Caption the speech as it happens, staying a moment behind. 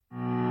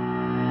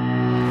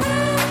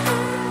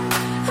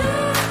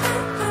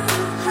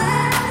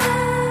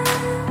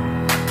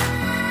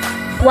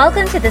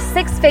Welcome to the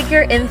Six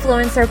Figure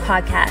Influencer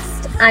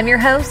Podcast. I'm your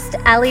host,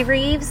 Allie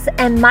Reeves,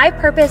 and my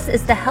purpose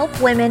is to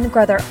help women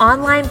grow their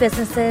online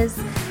businesses,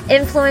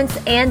 influence,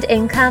 and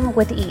income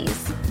with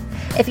ease.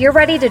 If you're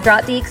ready to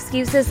drop the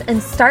excuses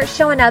and start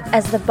showing up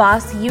as the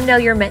boss you know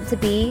you're meant to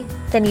be,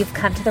 then you've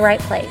come to the right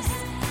place.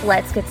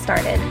 Let's get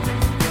started.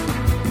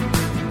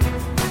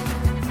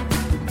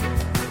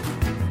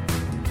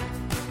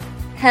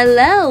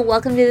 Hello,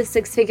 welcome to the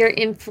Six Figure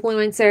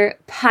Influencer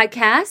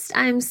Podcast.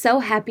 I'm so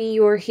happy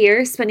you're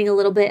here spending a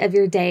little bit of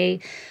your day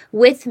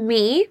with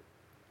me.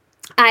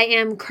 I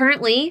am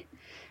currently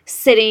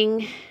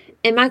sitting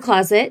in my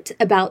closet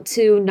about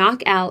to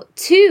knock out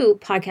 2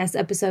 podcast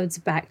episodes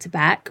back to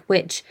back,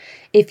 which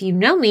if you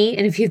know me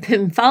and if you've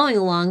been following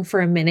along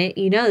for a minute,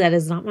 you know that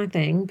is not my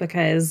thing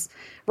because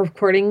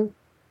recording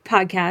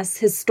podcasts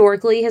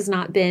historically has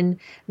not been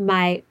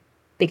my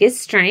biggest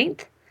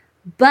strength,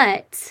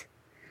 but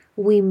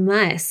we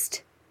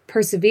must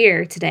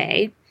persevere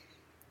today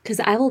because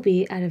I will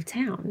be out of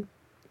town.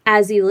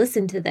 As you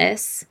listen to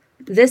this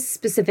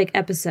specific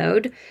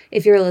episode,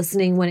 if you're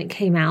listening when it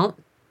came out,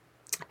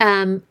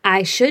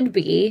 I should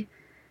be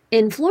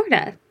in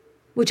Florida,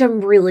 which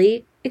I'm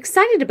really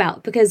excited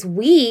about because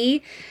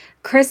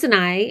Chris and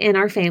I and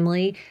our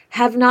family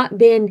have not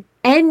been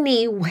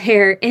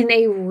anywhere in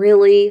a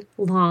really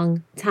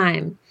long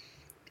time.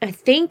 I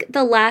think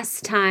the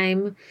last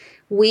time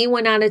we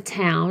went out of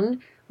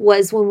town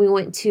was when we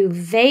went to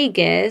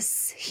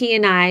Vegas. He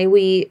and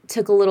we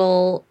took a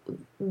little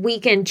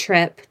weekend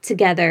trip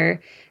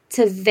together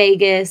to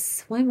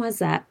Vegas. When was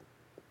that?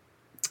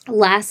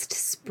 Last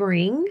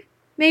spring,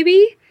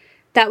 maybe?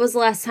 That was the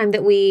last time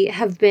that we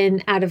have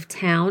been out of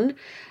town.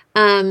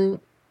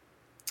 And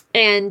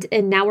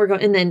now we're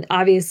going, and then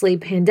obviously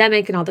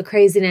pandemic and all the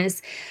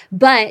craziness.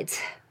 But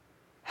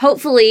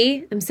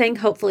hopefully, I'm saying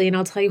hopefully, and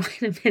I'll tell you why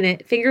in a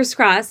minute, fingers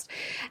crossed,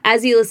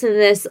 as you listen to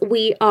this,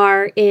 we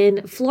are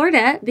in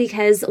Florida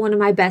because one of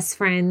my best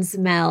friends,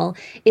 Mel,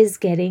 is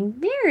getting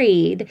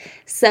married.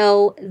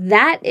 So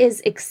that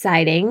is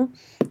exciting.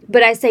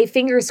 But I say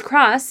fingers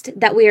crossed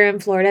that we are in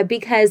Florida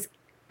because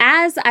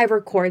as I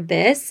record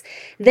this,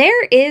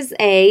 there is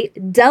a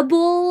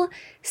double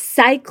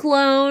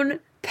cyclone,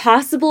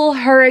 possible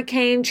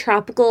hurricane,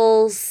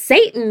 tropical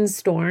Satan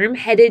storm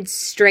headed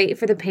straight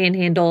for the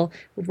Panhandle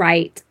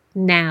right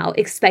now,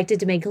 expected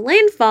to make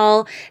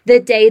landfall the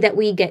day that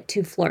we get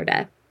to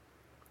Florida.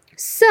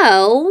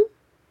 So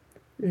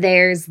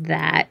there's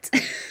that.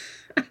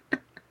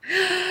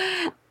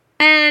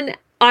 And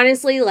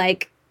honestly,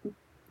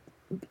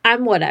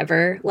 I'm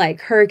whatever.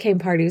 Hurricane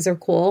parties are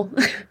cool.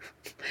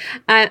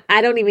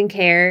 I don't even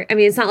care. I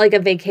mean, it's not like a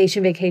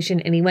vacation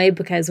anyway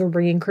because we're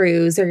bringing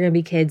crews. There are going to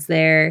be kids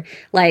there.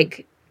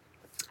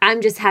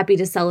 I'm just happy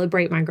to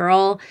celebrate my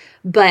girl.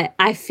 But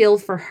I feel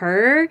for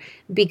her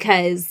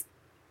because,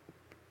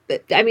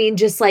 I mean,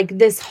 just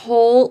this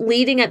whole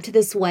leading up to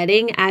this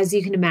wedding, as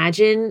you can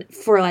imagine,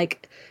 for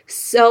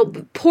so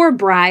poor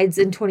brides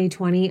in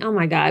 2020. Oh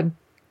my God.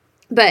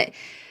 But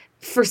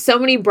for so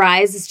many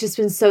brides, it's just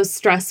been so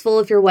stressful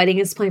if your wedding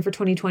is planned for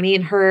 2020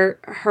 and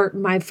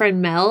my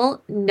friend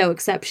Mel, no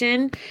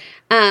exception.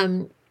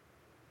 And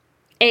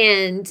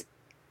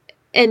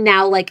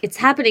now it's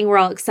happening. We're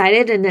all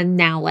excited. And then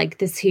now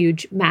this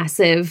huge,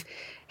 massive,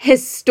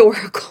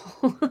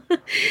 historical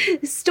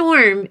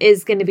storm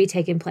is going to be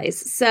taking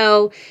place.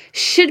 So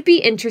should be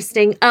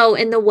interesting. Oh,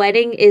 and the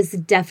wedding is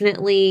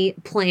definitely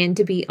planned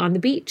to be on the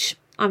beach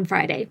on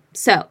Friday.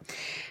 So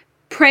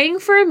praying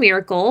for a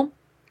miracle.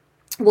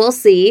 We'll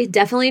see.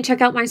 Definitely check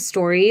out my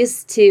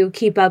stories to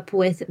keep up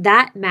with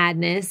that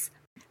madness.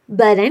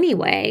 But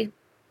anyway,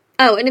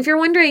 and if you're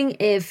wondering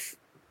if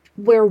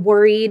we're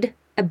worried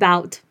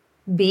about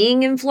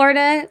being in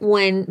Florida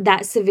when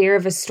that severe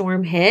of a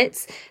storm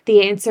hits,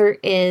 the answer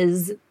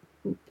is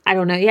I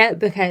don't know yet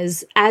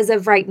because as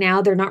of right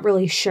now, they're not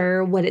really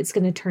sure what it's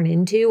going to turn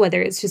into,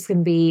 whether it's just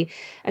going to be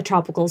a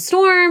tropical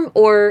storm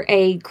or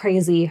a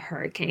crazy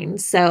hurricane.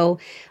 So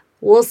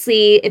we'll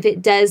see if it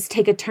does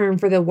take a turn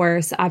for the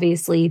worse.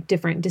 Obviously,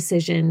 different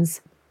decisions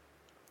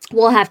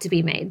will have to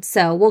be made.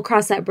 So we'll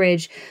cross that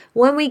bridge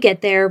when we get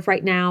there.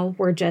 Right now,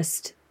 we're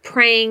just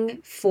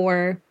praying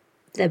for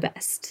the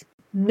best.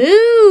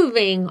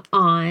 Moving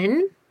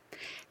on,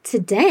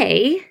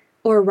 today,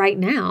 or right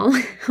now,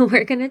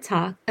 we're going to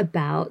talk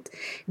about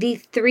the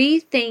 3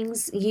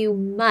 things you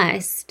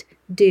must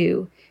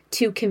do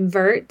to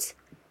convert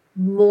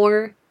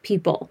more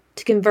people,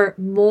 to convert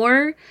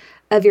more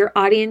of your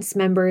audience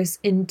members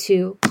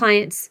into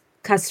clients,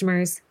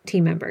 customers,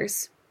 team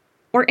members,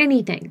 or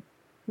anything.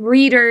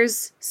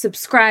 Readers,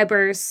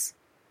 subscribers,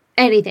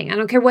 anything. I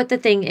don't care what the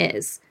thing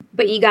is,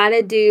 but you got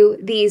to do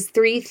these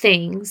 3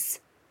 things.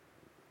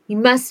 You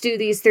must do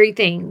these 3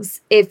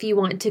 things if you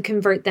want to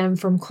convert them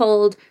from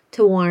cold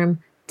to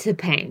warm to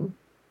paying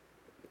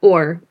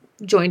or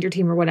join your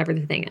team or whatever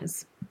the thing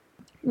is.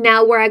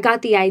 Now, where I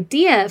got the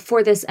idea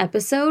for this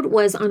episode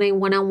was on a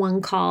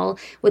one-on-one call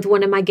with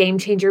one of my Game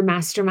Changer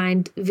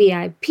Mastermind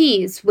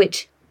VIPs,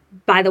 which,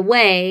 by the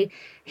way,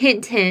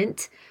 hint,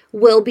 hint,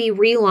 will be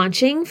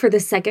relaunching for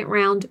the second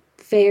round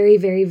very,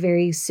 very,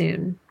 very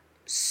soon.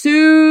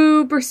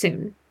 Super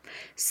soon.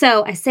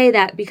 So I say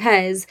that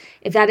because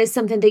if that is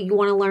something that you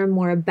want to learn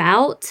more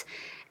about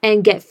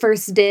and get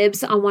first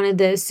dibs on one of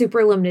the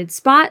super limited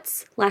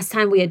spots, last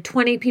time we had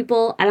 20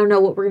 people. I don't know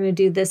what we're going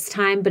to do this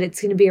time, but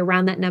it's going to be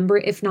around that number,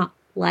 if not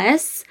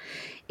less.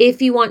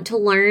 If you want to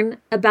learn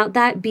about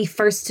that, be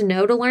first to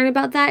know to learn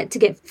about that, to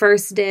get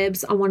first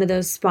dibs on one of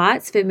those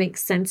spots, if it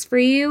makes sense for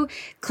you,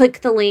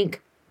 click the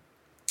link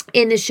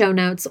in the show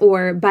notes,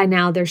 or by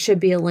now there should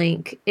be a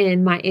link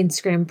in my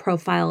Instagram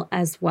profile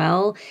as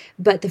well.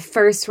 But the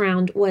first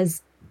round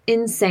was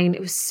insane.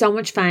 It was so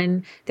much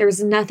fun. There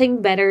was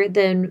nothing better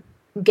than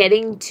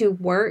getting to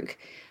work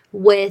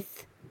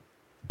with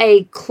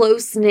a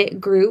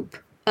close-knit group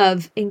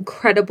of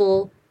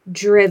incredible,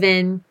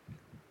 driven,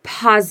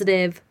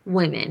 positive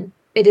women.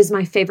 It is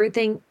my favorite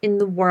thing in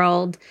the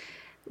world.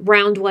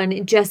 Round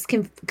one just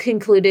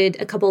concluded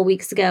a couple of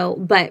weeks ago,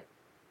 but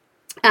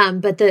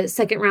the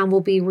second round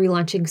will be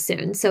relaunching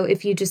soon. So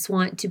if you just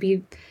want to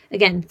be,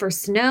 again,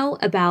 first to know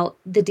about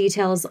the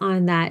details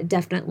on that,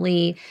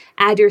 definitely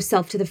add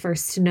yourself to the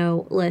first to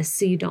know list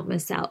so you don't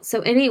miss out.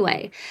 So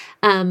anyway,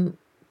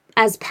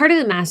 as part of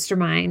the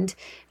mastermind,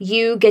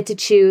 you get to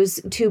choose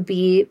to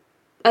be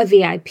a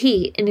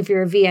VIP. And if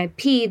you're a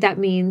VIP, that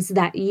means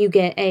that you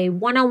get a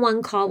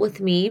one-on-one call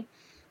with me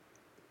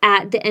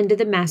at the end of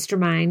the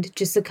mastermind,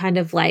 just to kind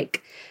of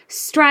like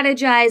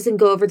strategize and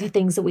go over the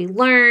things that we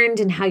learned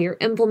and how you're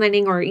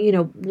implementing, or,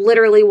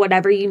 literally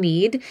whatever you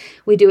need.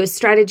 We do a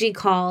strategy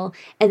call,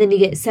 and then you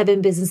get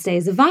 7 business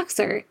days of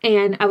Voxer.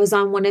 And I was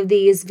on one of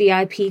these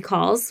VIP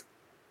calls,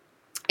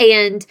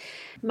 and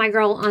my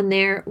girl on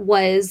there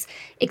was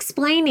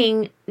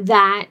explaining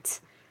that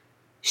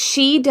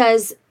she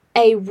does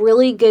a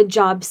really good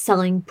job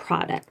selling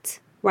product,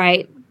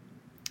 right?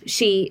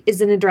 She is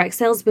in a direct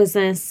sales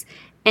business,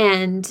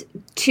 and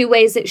 2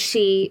 ways that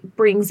she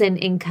brings in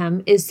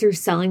income is through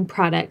selling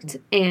product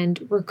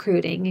and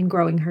recruiting and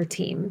growing her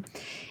team.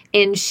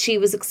 And she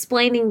was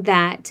explaining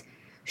that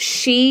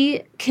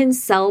she can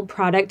sell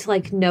product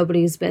like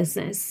nobody's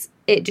business.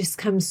 It just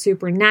comes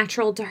super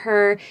natural to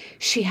her.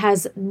 She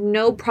has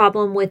no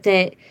problem with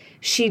it.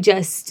 She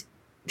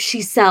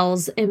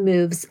sells and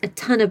moves a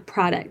ton of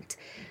product.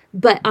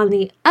 But on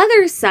the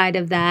other side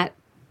of that,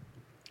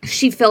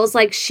 she feels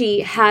like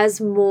she has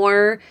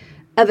more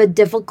of a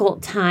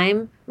difficult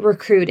time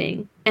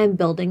recruiting and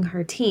building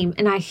her team.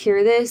 And I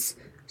hear this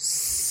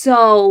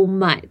so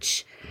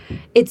much.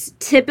 It's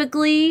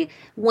typically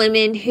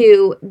women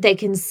who they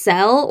can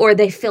sell, or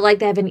they feel like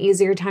they have an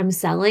easier time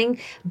selling.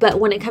 But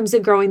when it comes to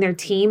growing their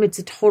team, it's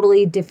a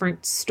totally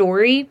different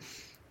story.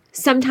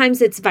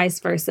 Sometimes it's vice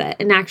versa.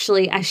 And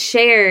actually, I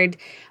shared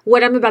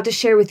what I'm about to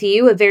share with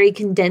you, a very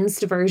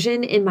condensed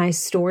version, in my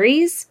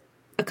stories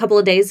a couple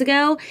of days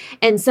ago,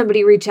 and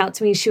somebody reached out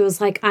to me. She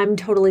was like, I'm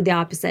totally the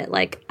opposite.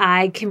 Like,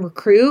 I can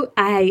recruit.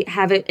 I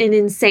have an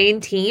insane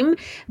team,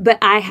 but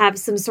I have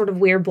some sort of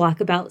weird block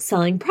about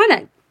selling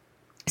product.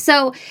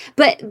 So,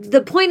 but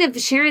the point of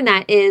sharing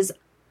that is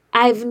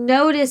I've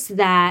noticed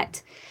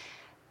that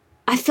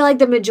I feel like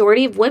the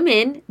majority of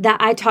women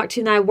that I talk to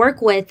and I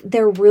work with,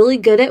 they're really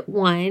good at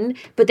one,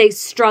 but they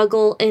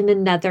struggle in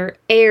another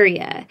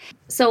area.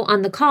 So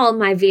on the call,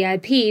 my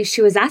VIP,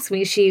 she was asking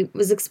me, she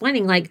was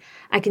explaining, like,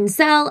 I can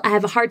sell, I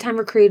have a hard time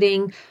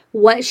recruiting.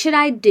 What should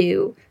I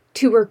do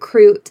to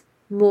recruit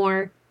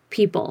more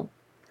people?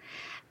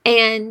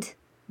 And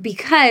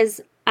because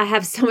I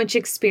have so much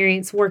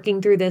experience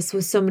working through this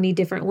with so many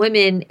different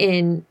women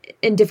in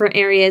different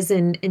areas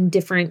and in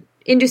different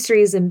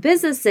industries and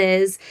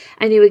businesses,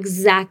 I knew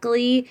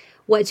exactly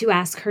what to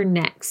ask her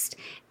next.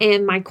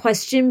 And my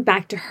question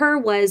back to her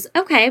was,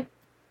 okay,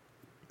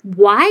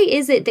 why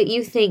is it that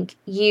you think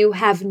you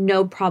have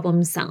no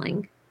problem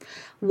selling?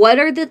 What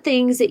are the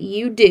things that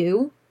you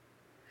do?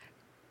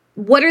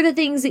 What are the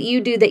things that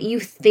you do that you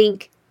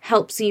think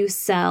helps you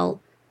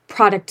sell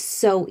product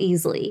so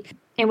easily?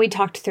 And we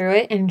talked through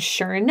it, and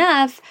sure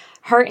enough,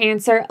 her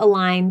answer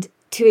aligned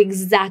to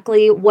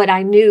exactly what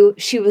I knew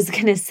she was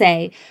going to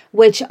say,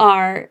 which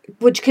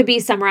could be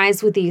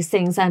summarized with these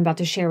things I'm about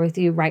to share with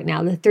you right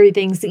now. The 3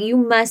 things that you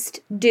must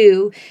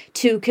do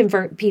to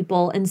convert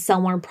people and sell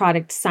more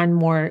product, sign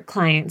more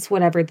clients,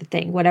 whatever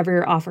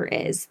your offer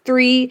is.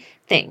 3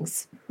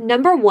 things.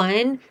 Number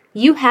 1,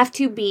 you have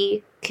to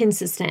be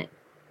consistent.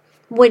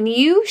 When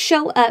you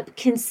show up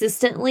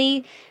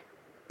consistently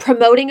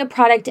promoting a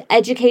product,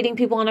 educating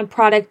people on a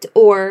product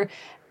or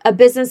a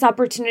business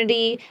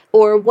opportunity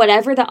or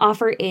whatever the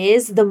offer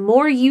is, the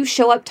more you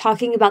show up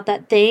talking about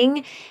that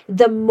thing,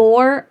 the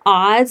more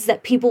odds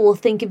that people will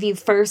think of you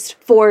first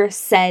for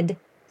said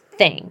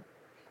thing,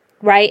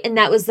 right? And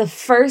that was the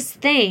first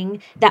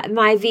thing that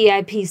my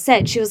VIP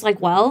said. She was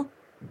like, well,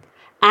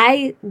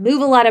 I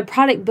move a lot of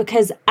product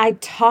because I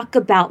talk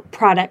about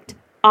product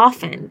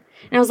often.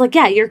 And I was like,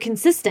 yeah, you're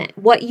consistent.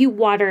 What you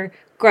water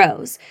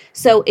grows.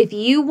 So if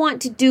you want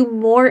to do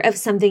more of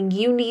something,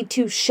 you need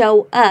to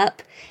show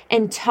up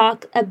and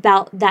talk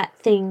about that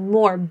thing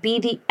more. Be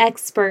the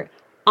expert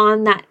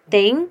on that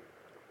thing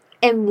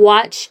and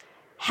watch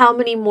how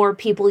many more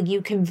people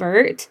you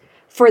convert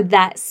for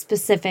that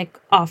specific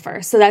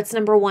offer. So that's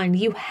number one.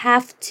 You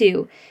have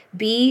to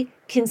be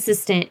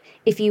consistent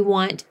if you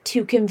want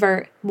to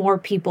convert more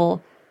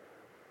people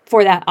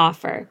for that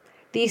offer.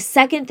 The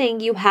second thing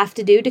you have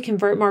to do to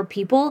convert more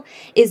people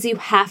is you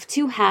have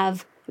to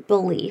have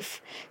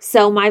belief.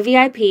 So my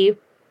VIP,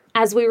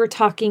 as we were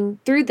talking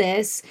through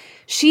this,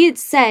 she had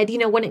said,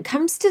 when it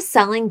comes to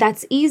selling,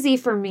 that's easy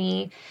for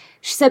me.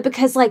 She said,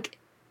 because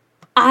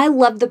I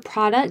love the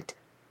product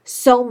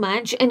so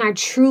much, and I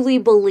truly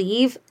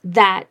believe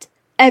that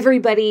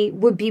everybody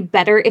would be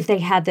better if they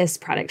had this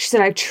product. She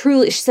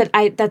said,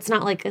 that's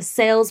not like a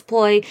sales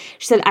ploy.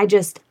 She said,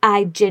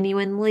 I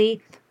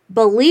genuinely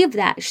believe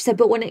that. She said,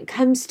 but when it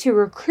comes to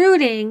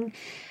recruiting,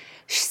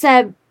 she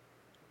said,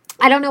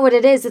 I don't know what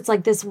it is. It's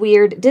like this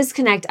weird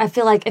disconnect. I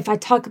feel like if I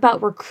talk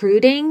about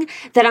recruiting,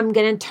 that I'm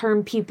going to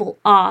turn people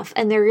off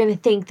and they're going to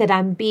think that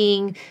I'm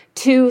being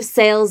too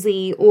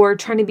salesy or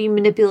trying to be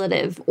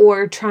manipulative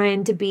or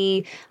trying to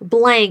be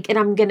blank, and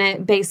I'm going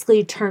to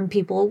basically turn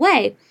people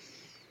away.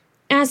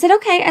 And I said,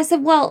 okay. I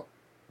said, well,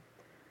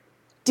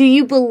 do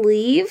you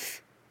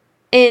believe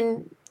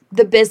in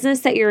the business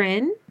that you're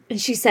in?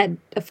 And she said,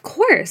 of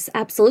course,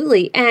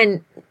 absolutely.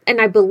 And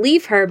I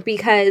believe her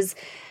because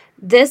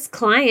this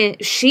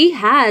client, she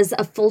has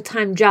a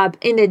full-time job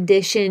in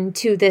addition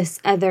to this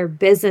other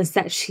business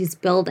that she's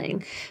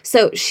building.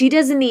 So she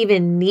doesn't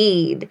even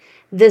need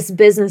this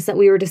business that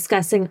we were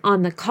discussing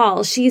on the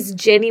call. She's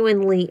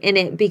genuinely in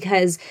it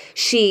because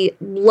she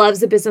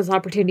loves the business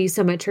opportunity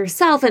so much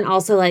herself, and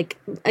also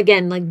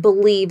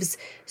believes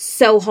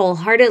so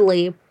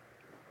wholeheartedly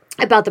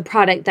about the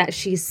product that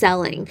she's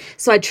selling.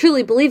 So I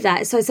truly believe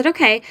that. So I said,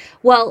 okay,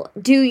 well,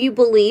 do you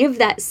believe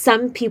that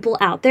some people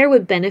out there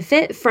would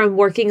benefit from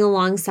working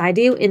alongside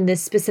you in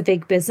this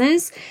specific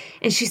business?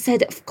 And she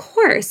said, of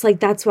course,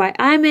 that's why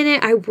I'm in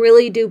it. I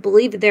really do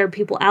believe that there are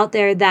people out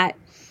there that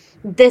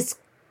this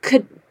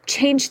could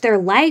change their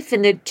life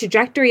and the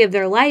trajectory of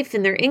their life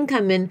and their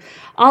income and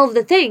all of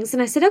the things.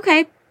 And I said,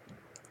 okay,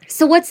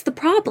 so what's the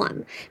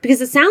problem?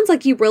 Because it sounds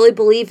like you really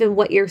believe in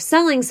what you're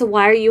selling. So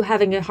why are you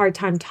having a hard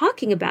time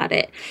talking about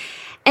it?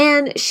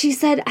 And she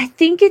said, I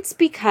think it's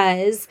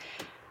because,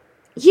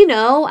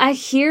 I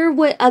hear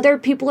what other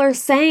people are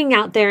saying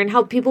out there and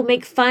how people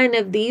make fun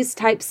of these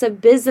types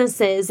of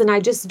businesses. And I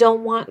just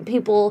don't want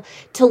people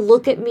to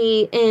look at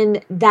me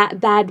in that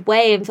bad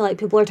way and feel like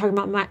people are talking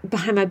about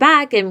behind my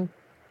back, and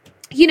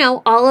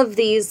all of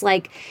these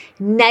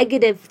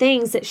negative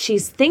things that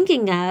she's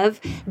thinking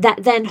of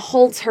that then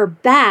holds her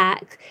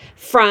back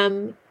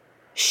from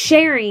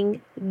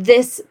sharing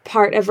this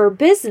part of her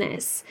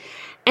business.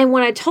 And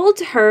what I told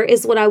to her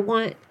is what I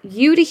want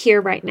you to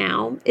hear right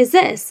now is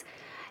this.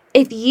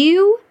 If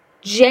you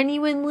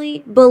genuinely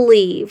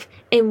believe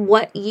in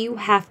what you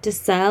have to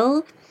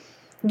sell,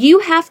 you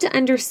have to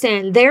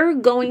understand there are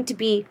going to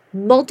be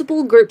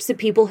multiple groups of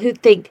people who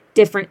think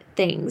different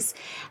things.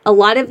 A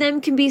lot of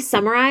them can be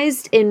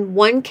summarized in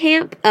one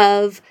camp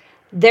of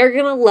they're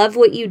going to love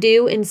what you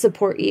do and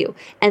support you.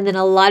 And then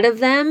a lot of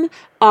them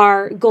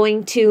are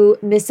going to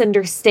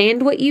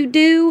misunderstand what you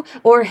do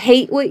or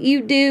hate what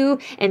you do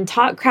and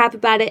talk crap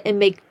about it and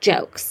make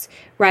jokes,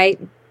 right?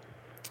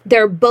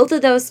 There are both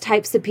of those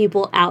types of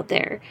people out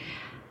there.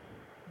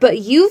 But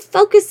you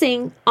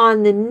focusing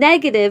on the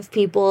negative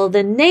people,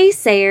 the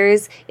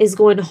naysayers, is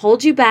going to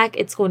hold you back.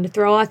 It's going to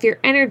throw off your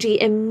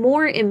energy. And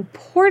more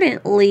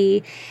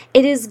importantly,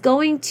 it is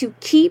going to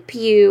keep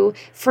you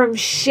from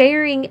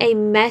sharing a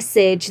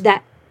message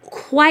that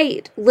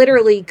quite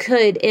literally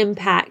could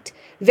impact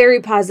very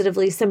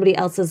positively somebody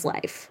else's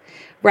life,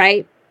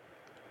 right?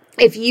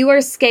 If you are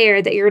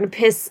scared that you're going to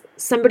piss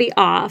somebody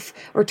off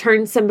or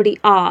turn somebody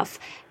off,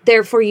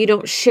 therefore you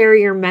don't share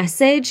your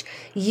message,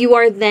 you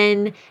are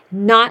then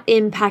not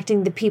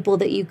impacting the people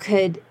that you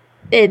could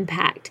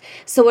impact.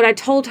 So what I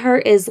told her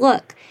is,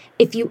 look,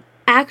 if you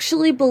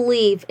actually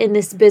believe in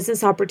this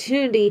business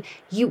opportunity,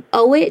 you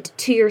owe it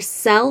to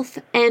yourself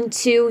and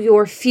to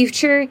your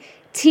future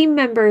team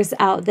members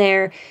out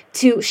there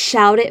to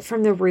shout it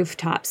from the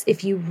rooftops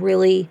if you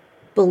really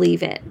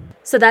believe it.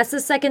 So that's the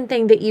second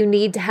thing that you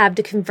need to have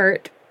to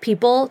convert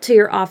people to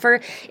your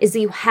offer, is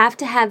you have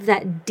to have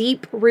that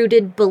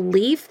deep-rooted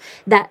belief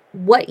that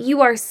what you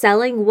are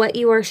selling, what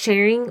you are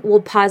sharing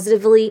will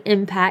positively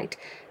impact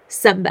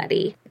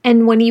somebody.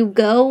 And when you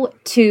go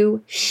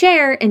to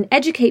share and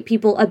educate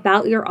people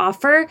about your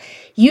offer,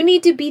 you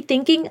need to be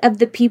thinking of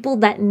the people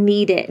that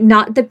need it,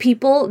 not the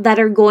people that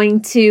are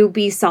going to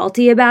be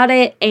salty about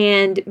it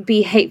and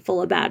be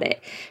hateful about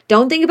it.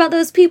 Don't think about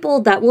those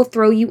people that will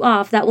throw you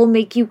off, that will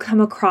make you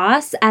come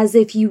across as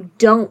if you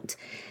don't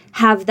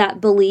have that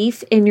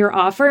belief in your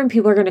offer, and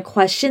people are going to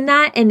question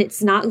that, and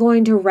it's not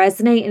going to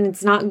resonate, and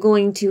it's not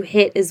going to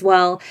hit as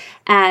well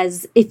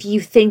as if you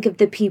think of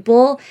the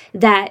people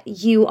that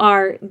you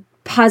are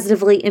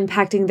positively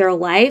impacting their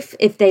life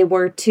if they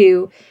were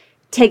to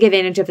take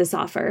advantage of this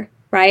offer,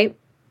 right?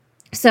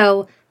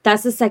 So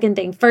that's the second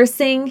thing. First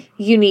thing,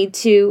 you need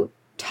to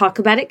talk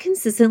about it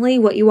consistently.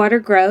 What you water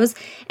grows.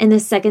 And the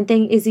second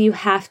thing is you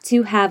have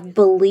to have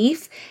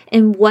belief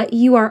in what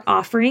you are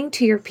offering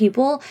to your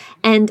people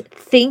and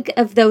think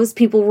of those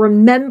people.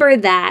 Remember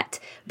that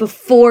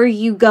before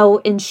you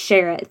go and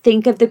share it.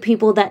 Think of the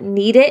people that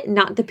need it,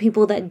 not the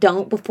people that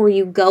don't, before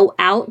you go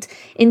out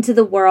into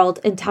the world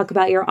and talk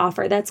about your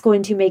offer. That's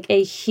going to make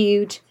a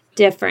huge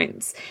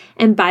difference.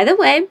 And by the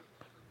way,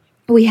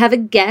 we have a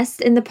guest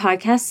in the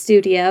podcast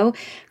studio.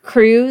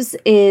 Cruz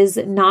is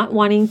not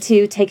wanting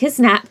to take his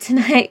nap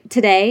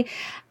today.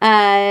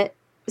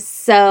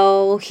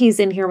 So he's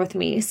in here with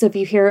me. So if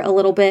you hear a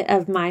little bit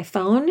of my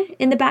phone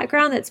in the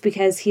background, that's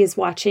because he is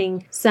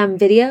watching some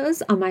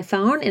videos on my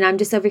phone and I'm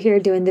just over here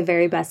doing the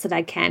very best that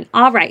I can.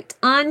 All right,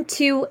 on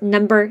to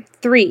number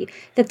 3.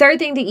 The third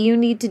thing that you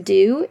need to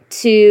do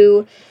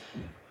to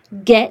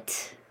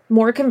get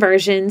more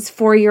conversions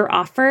for your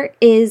offer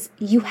is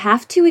you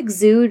have to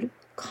exude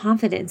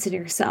confidence in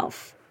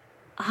yourself.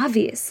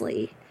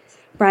 Obviously,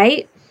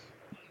 right?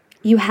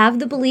 You have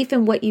the belief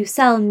in what you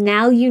sell.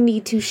 Now you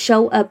need to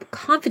show up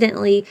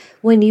confidently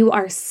when you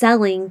are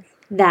selling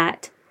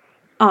that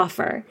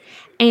offer.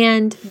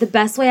 And the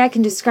best way I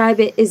can describe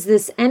it is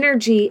this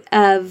energy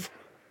of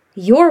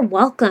you're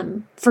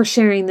welcome for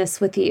sharing this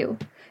with you.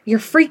 You're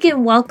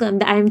freaking welcome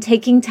that I'm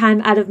taking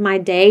time out of my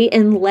day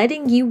and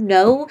letting you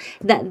know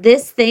that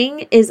this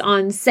thing is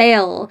on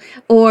sale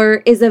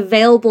or is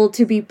available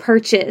to be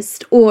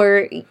purchased,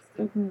 or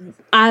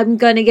I'm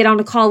going to get on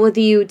a call with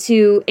you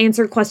to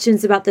answer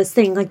questions about this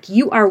thing. Like,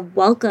 you are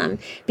welcome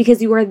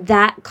because you are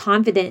that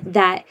confident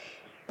that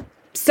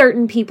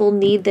certain people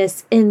need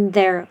this in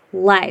their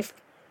life.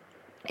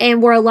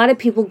 And where a lot of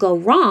people go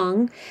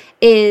wrong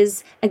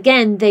is,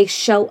 again, they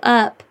show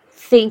up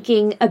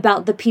thinking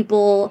about the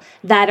people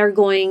that are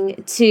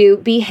going to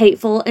be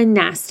hateful and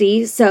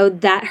nasty, so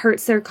that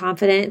hurts their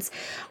confidence.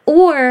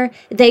 Or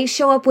they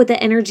show up with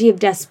the energy of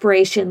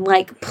desperation,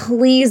 like,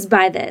 please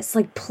buy this.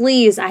 Like,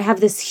 please, I have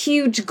this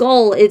huge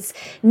goal. It's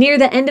near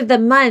the end of the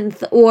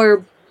month,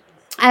 or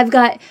I've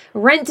got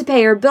rent to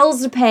pay or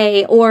bills to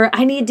pay, or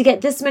I need to get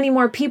this many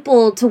more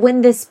people to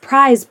win this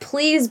prize.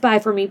 Please buy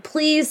for me.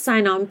 Please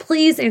sign on.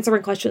 Please answer my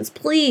questions.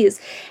 Please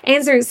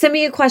send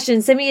me a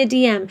question, send me a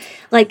DM.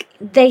 Like,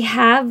 they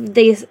have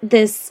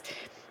this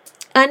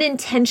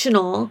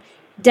unintentional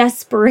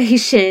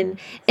desperation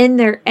in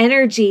their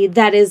energy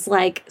that is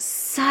like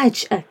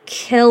such a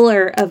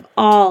killer of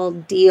all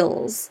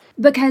deals.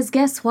 Because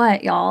guess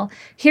what, y'all?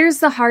 Here's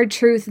the hard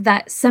truth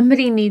that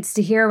somebody needs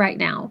to hear right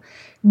now.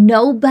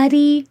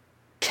 Nobody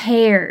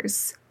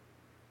cares.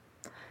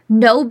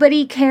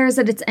 Nobody cares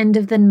that it's end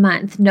of the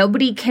month.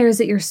 Nobody cares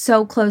that you're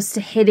so close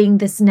to hitting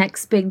this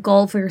next big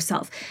goal for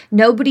yourself.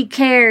 Nobody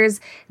cares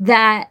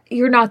that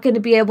you're not going to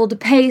be able to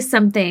pay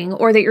something,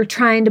 or that you're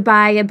trying to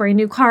buy a brand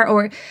new car,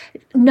 or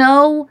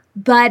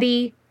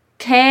nobody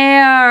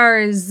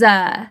cares.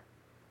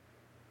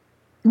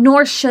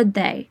 Nor should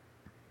they.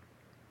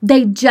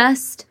 They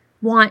just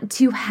want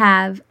to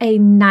have a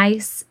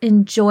nice,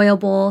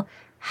 enjoyable,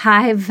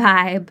 high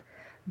vibe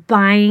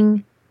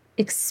buying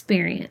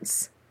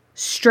experience.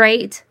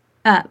 Straight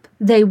up.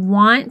 They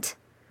want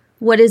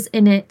what is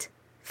in it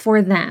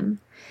for them.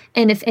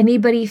 And if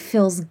anybody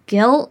feels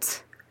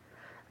guilt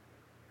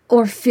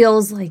or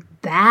feels like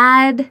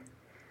bad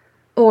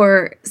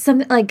or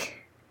something,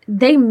 like,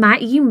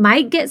 you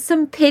might get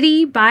some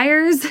pity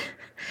buyers,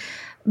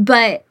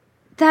 but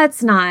that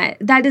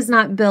does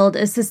not build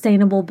a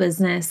sustainable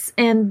business,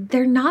 and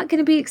they're not going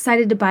to be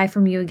excited to buy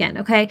from you again.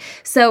 Okay.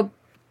 So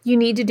you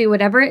need to do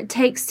whatever it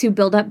takes to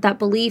build up that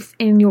belief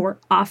in your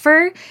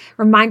offer.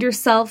 Remind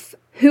yourself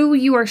who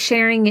you are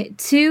sharing it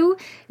to.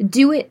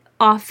 Do it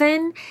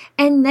often,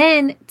 and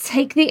then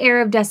take the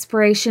air of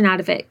desperation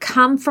out of it.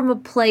 Come from a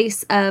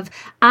place of,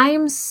 I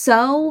am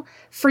so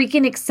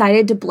freaking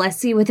excited to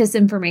bless you with this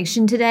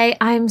information today.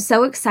 I am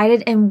so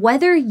excited. And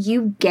whether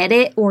you get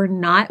it or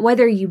not,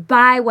 whether you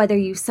buy, whether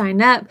you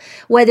sign up,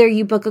 whether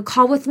you book a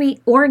call with me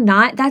or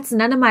not, that's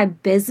none of my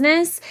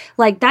business.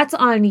 Like, that's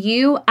on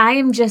you. I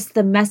am just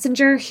the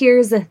messenger.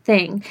 Here's the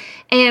thing.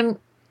 And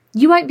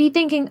you might be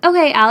thinking,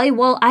 okay, Allie,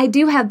 well, I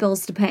do have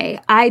bills to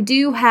pay. I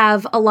do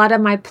have a lot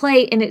on my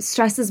plate and it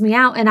stresses me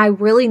out and I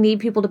really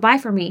need people to buy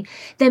from me.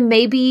 Then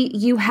maybe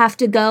you have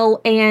to go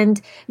and,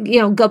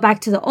 go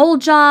back to the old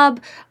job,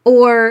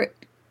 or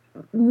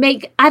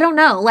I don't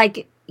know,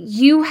 like,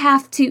 you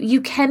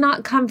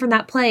cannot come from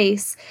that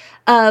place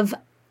of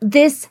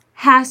this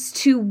has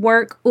to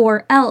work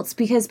or else,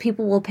 because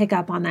people will pick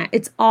up on that.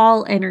 It's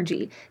all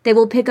energy. They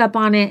will pick up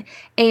on it.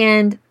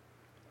 And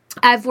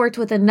I've worked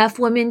with enough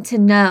women to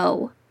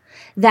know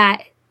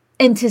that,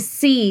 and to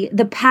see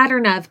the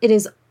pattern of, it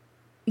is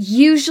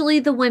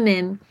usually the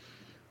women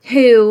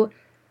who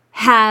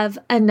have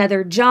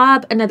another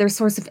job, another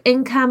source of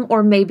income,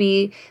 or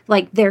maybe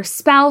like their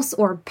spouse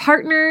or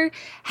partner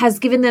has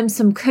given them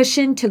some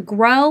cushion to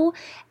grow,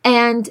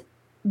 and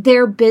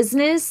their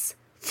business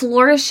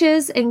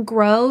flourishes and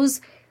grows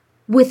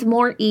with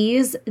more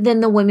ease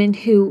than the women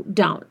who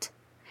don't.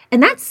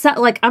 And that's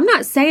like, I'm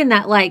not saying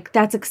that like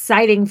that's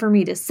exciting for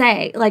me to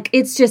say. Like,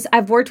 it's just,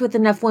 I've worked with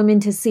enough women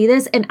to see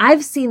this, and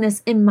I've seen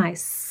this in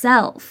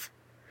myself.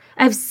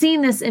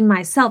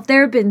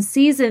 There have been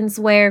seasons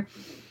where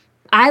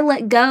I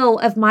let go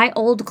of my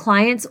old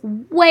clients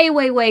way,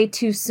 way, way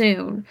too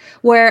soon,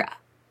 where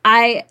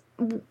I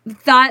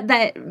thought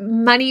that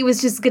money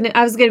was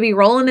I was going to be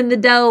rolling in the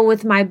dough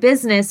with my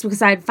business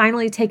because I had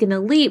finally taken a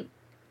leap.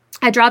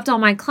 I dropped all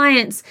my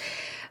clients.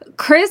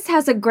 Chris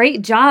has a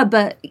great job,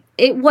 but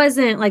it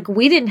wasn't like,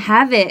 we didn't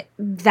have it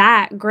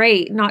that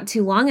great not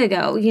too long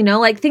ago,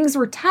 like things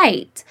were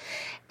tight.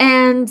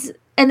 And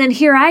then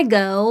here I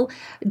go,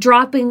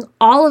 dropping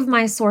all of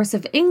my source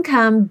of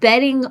income,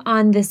 betting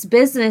on this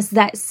business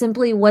that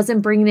simply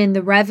wasn't bringing in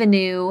the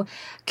revenue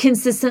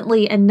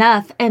consistently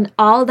enough. And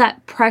all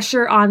that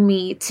pressure on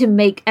me to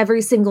make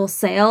every single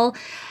sale,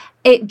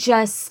 it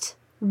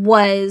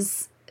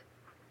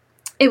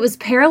was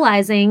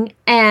paralyzing,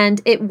 and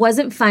it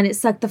wasn't fun. It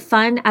sucked the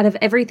fun out of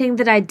everything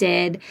that I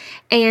did.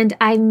 And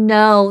I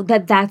know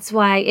that that's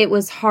why it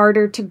was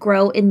harder to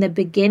grow in the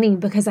beginning,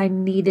 because I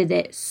needed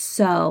it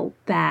so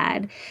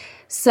bad.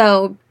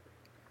 So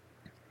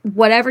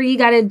whatever you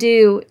got to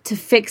do to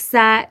fix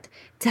that,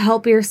 to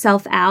help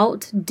yourself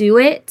out, do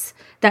it.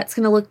 That's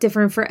going to look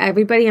different for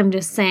everybody. I'm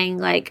just saying,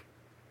 like,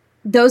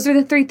 those are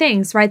the 3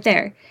 things right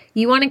there.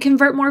 You want to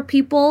convert more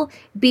people,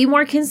 be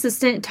more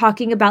consistent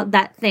talking about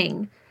that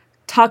thing.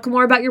 Talk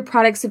more about your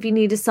products if you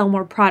need to sell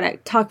more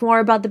product. Talk more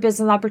about the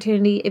business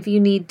opportunity if you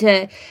need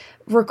to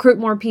recruit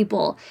more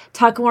people.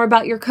 Talk more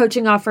about your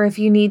coaching offer if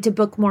you need to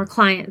book more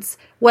clients.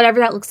 Whatever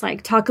that looks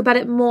like. Talk about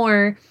it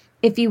more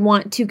if you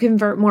want to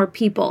convert more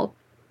people.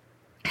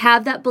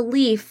 Have that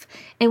belief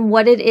in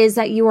what it is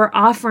that you are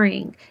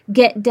offering.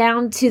 Get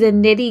down to the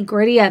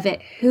nitty-gritty of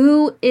it.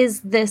 Who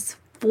is this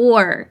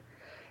for?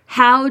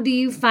 How do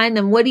you find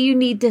them? What do you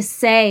need to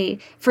say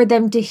for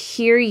them to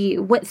hear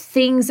you? What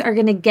things are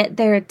going to get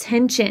their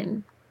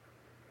attention?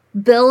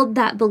 Build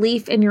that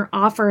belief in your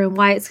offer and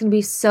why it's going to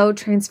be so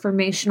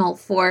transformational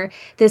for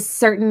this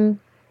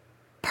certain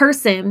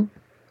person.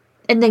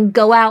 And then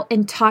go out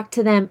and talk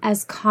to them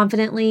as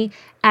confidently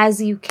as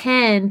you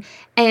can,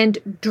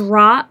 and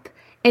drop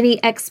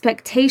any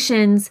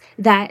expectations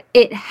that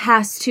it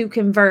has to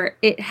convert,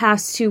 it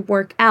has to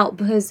work out,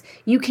 because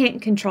you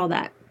can't control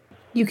that.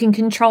 You can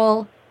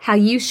control how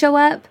you show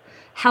up,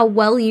 how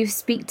well you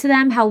speak to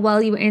them, how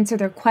well you answer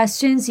their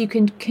questions. You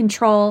can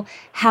control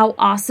how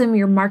awesome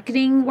your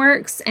marketing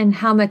works and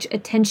how much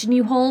attention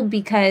you hold,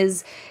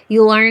 because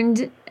you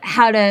learned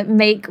how to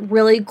make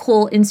really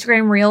cool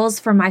Instagram reels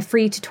from my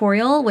free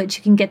tutorial, which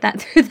you can get that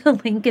through the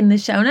link in the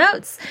show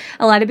notes.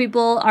 A lot of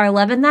people are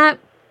loving that.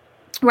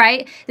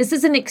 Right? This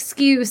is an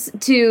excuse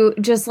to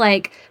just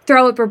like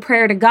throw up a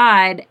prayer to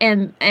God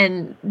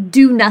and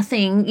do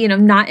nothing,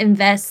 not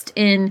invest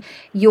in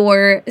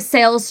your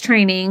sales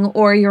training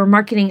or your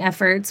marketing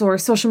efforts or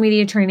social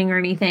media training or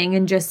anything,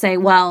 and just say,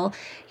 well,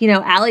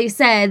 Allie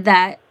said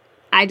that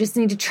I just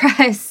need to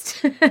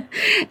trust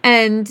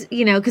and,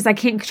 because I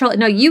can't control it.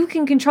 No, you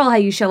can control how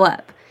you show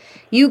up.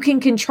 You can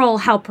control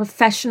how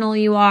professional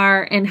you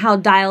are and how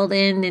dialed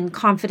in and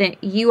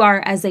confident you are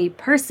as a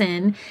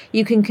person.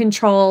 You can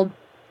control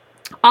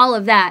all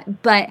of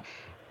that. But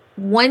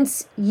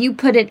once you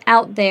put it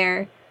out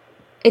there,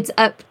 it's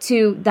up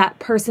to that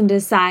person to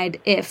decide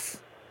if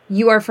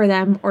you are for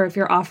them or if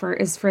your offer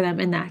is for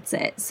them, and that's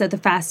it. So the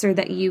faster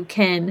that you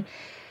can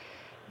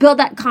build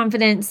that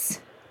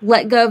confidence,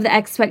 let go of the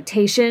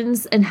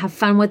expectations, and have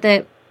fun with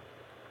it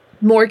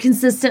more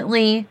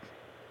consistently,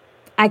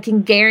 I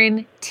can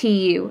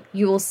guarantee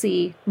you will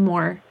see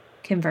more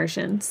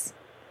conversions.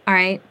 All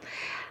right.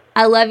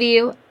 I love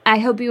you. I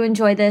hope you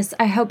enjoy this.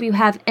 I hope you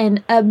have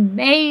an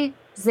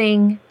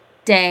amazing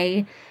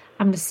day.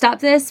 I'm going to stop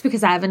this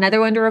because I have another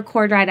one to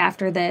record right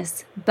after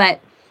this.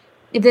 But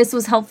if this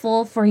was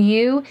helpful for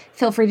you,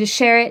 feel free to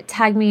share it.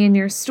 Tag me in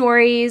your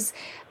stories.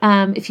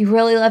 If you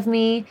really love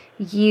me,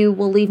 you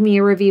will leave me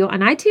a review on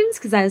iTunes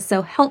because that is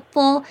so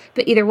helpful.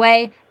 But either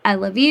way, I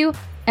love you,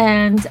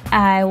 and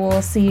I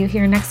will see you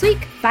here next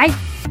week. Bye.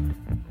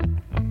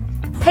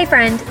 Hey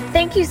friend,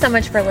 thank you so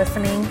much for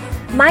listening.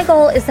 My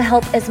goal is to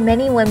help as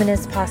many women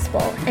as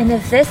possible, and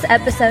if this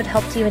episode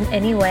helped you in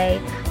any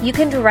way, you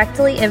can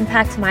directly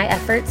impact my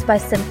efforts by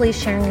simply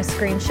sharing a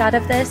screenshot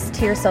of this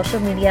to your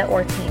social media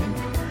or team.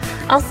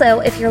 Also,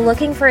 if you're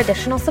looking for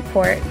additional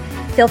support,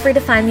 feel free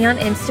to find me on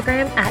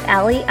Instagram at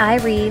Allie I.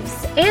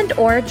 Reeves, and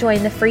or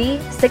join the free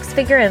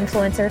 6-Figure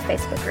Influencer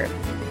Facebook group.